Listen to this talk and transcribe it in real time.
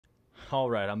All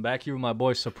right, I'm back here with my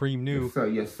boy SupremeNu. Yes, sir.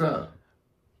 Yes, sir.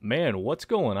 Man, what's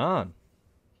going on?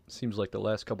 Seems like the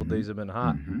last couple days have been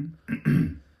hot.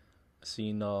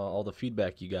 Seen all the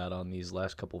feedback you got on these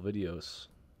last couple videos.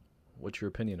 What's your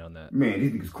opinion on that? Man,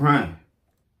 these niggas crying.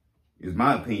 Is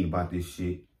my opinion about this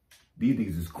shit. These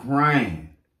niggas is crying.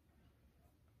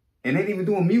 And they ain't even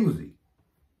doing music.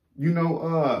 You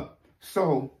know,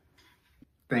 so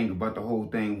thing about the whole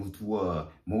thing was to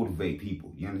motivate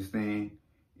people. You understand?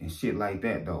 And shit like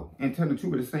that, though. And tell the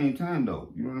truth at the same time,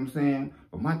 though. You know what I'm saying?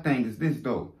 But my thing is this,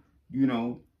 though. You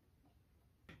know,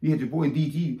 you had your boy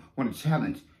DG want to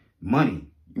challenge money.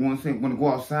 You know what I'm saying? Want to go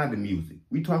outside the music.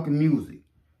 We talking music.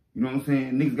 You know what I'm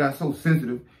saying? Niggas got so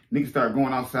sensitive. Niggas start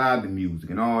going outside the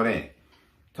music and all that.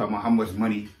 Talking about how much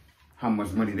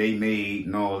money they made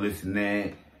and all this and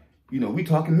that. You know, we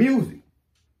talking music.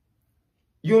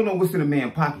 You don't know what's in a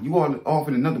man's pocket. You all off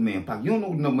in another man's pocket. You don't know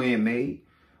what another man made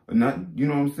or nothing. You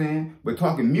know what I'm saying? But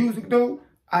talking music, though,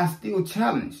 I still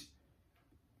challenge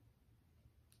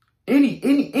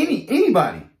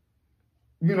anybody,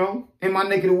 you know, in my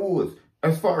neck of the woods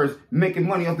as far as making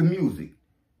money off the music.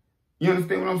 You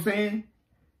understand what I'm saying?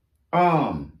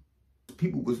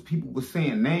 People was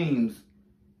saying names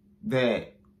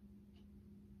that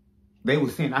they were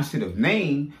saying I should have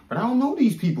named, but I don't know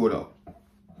these people, though.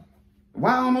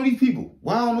 Why I don't know these people?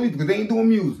 Why I don't know these people? Because they ain't doing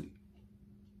music.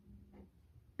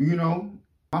 You know?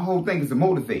 My whole thing is to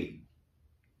motivate.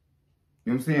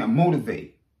 You know what I'm saying?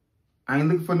 Motivate. I ain't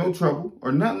looking for no trouble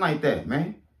or nothing like that,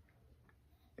 man.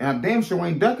 And I damn sure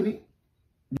ain't ducking it.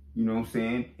 You know what I'm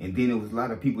saying? And then there was a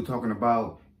lot of people talking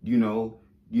about, you know,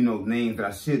 names that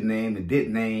I should name and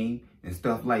didn't name and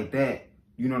stuff like that.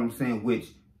 You know what I'm saying? Which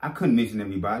I couldn't mention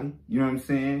everybody. You know what I'm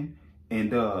saying?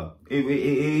 And it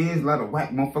is a lot of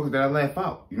whack motherfuckers that I left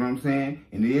out. You know what I'm saying?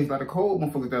 And there is a lot of cold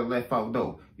motherfuckers that I left out,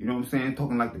 though. You know what I'm saying?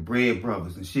 Talking like the Bread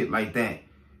Brovas and shit like that.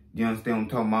 You understand what I'm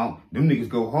talking about? Them niggas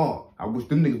go hard. I wish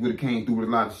them niggas would have came through with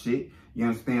a lot of shit. You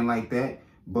understand like that?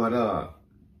 But,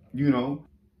 you know,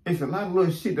 it's a lot of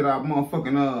little shit that I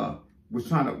motherfucking, was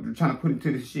trying to put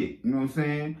into this shit. You know what I'm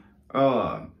saying?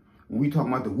 When we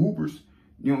talking about the whoopers,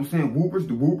 you know what I'm saying? The whoopers.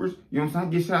 You know what I'm saying? I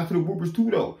get shout out to the whoopers too,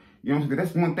 though. You know what I'm saying?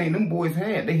 That's one thing them boys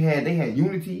had. They had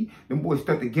unity. Them boys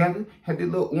stuck together, had their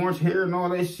little orange hair and all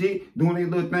that shit, doing their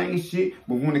little thing and shit.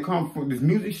 But when it comes from this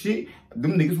music shit,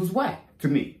 them niggas was whack to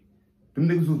me. Them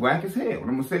niggas was whack as hell. And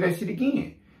I'm gonna say that shit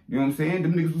again. You know what I'm saying?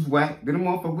 Them niggas was whack. Then them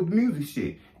motherfucker with the music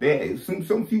shit. They had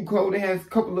some few cold. They had a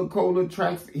couple of cold little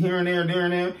tracks here and there, there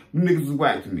and there. Them niggas was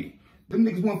whack to me. Them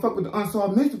niggas won't fuck with the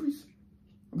unsolved mysteries.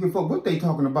 I don't give a fuck what they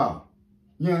talking about.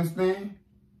 You understand?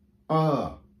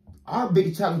 Our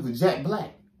biggest challenge was Jack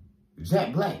Black.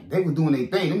 Jack Black. They were doing their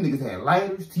thing. Them niggas had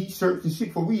lighters, t-shirts, and shit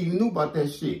before we even knew about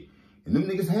that shit. And them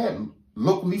niggas had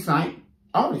locally signed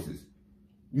artists.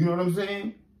 You know what I'm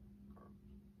saying?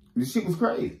 This shit was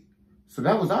crazy. So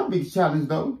that was our biggest challenge,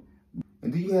 though.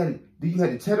 And then you had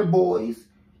the Cheddar Boys.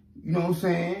 You know what I'm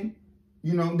saying?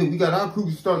 You know, then we got our crew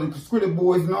started, the Cheddar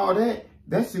Boys and all that.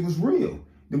 That shit was real.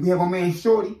 Then we have our man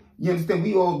Shorty. You understand?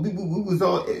 We was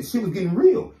all, shit was getting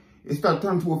real. It started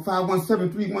turning to a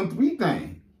 517-313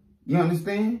 thing. You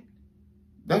understand?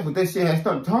 That's what that shit had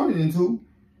started turning into.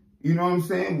 You know what I'm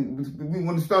saying? We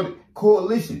want to start a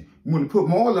coalition. We want to put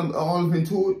more all of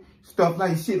into it. Stuff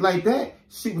like shit like that.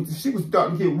 Shit was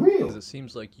starting to get real. It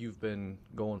seems like you've been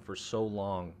going for so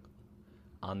long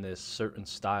on this certain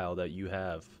style that you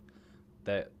have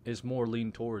that is more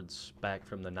lean towards back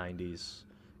from the 90s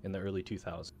and the early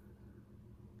 2000s.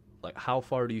 Like, how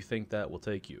far do you think that will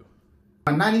take you?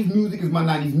 My 90s music is my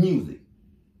 90s music.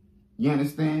 You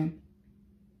understand?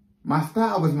 My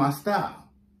style is my style.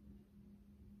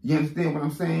 You understand what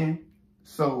I'm saying?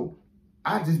 So,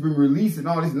 I just been releasing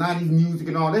all this 90s music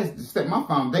and all that to set my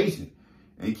foundation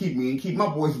and keep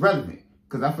my voice relevant.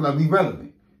 Because I feel like we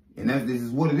relevant. And this is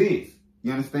what it is.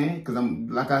 You understand? Because I'm,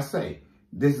 like I say,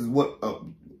 this is what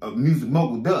a music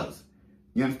mogul does.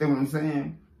 You understand what I'm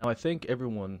saying? Now, I think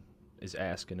everyone is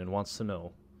asking and wants to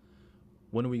know,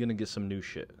 when are we going to get some new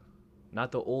shit?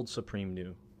 Not the old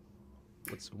SupremeNu.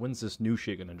 When's this new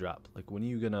shit going to drop? Like, when are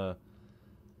you going to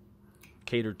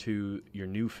cater to your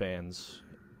new fans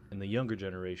and the younger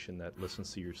generation that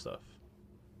listens to your stuff?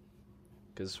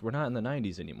 Because we're not in the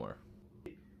 90s anymore.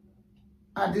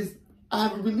 I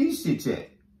haven't released shit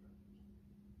yet.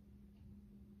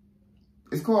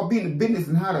 It's called being in business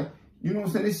and how to, you know what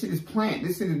I'm saying? This shit is planned.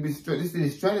 This shit is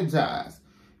strategized.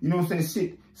 You know what I'm saying?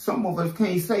 Shit, some of us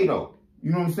can't say, though.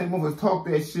 You know what I'm saying? Motherfuckers talk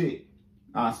that shit.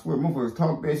 I swear, motherfuckers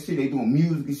talk that shit. They doing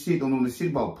music and shit. Don't know the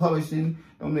shit about publishing.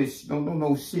 Don't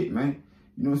know shit, man.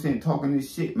 You know what I'm saying? Talking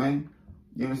this shit, man.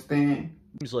 You understand?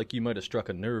 Seems like you might have struck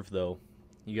a nerve, though,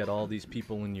 You got all these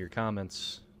people in your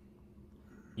comments,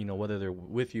 you know, whether they're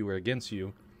with you or against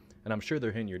you, and I'm sure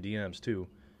they're in your DMs too.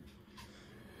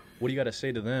 What do you got to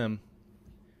say to them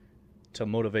to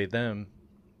motivate them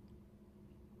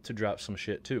to drop some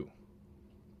shit too?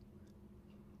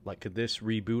 Like, could this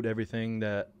reboot everything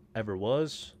that ever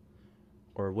was?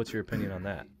 Or what's your opinion on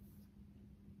that?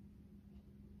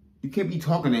 You can't be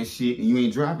talking that shit and you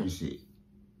ain't dropping shit.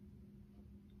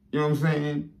 You know what I'm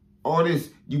saying? All this,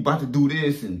 you about to do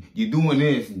this and you're doing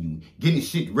this and you getting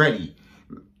shit ready.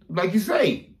 Like you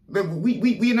say,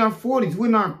 we in our 40s. We're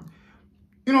not,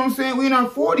 you know what I'm saying? We in our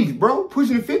 40s, bro.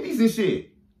 Pushing the 50s and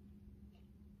shit.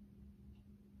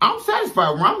 I'm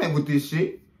satisfied where I'm at with this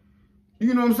shit.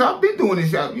 You know what I'm saying? I've been doing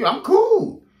this. I'm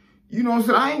cool. You know what I'm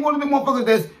saying? I ain't one of them motherfuckers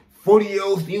that's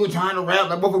 40-year-olds still trying to rap.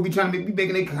 Like motherfuckers be trying to be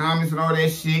making their comments and all that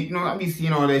shit. You know, I be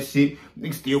seeing all that shit.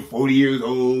 Niggas still 40 years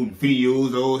old, 50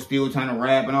 years old, still trying to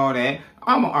rap and all that.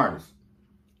 I'm an artist.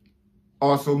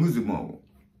 Also music mogul.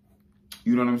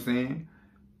 You know what I'm saying?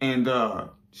 And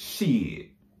shit.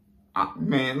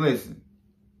 Man, listen.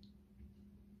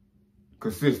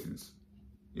 Consistency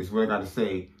is what I gotta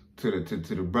say to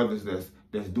the brothers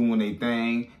that's doing their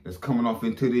thing, that's coming off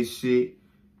into this shit.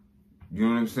 You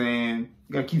know what I'm saying?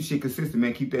 You gotta keep shit consistent,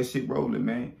 man. Keep that shit rolling,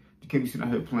 man. You can't be sitting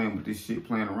out here playing with this shit,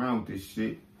 playing around with this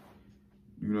shit.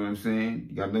 You know what I'm saying?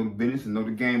 You gotta know the business and know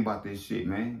the game about this shit,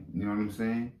 man. You know what I'm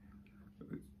saying?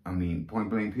 I mean, point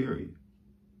blank, period.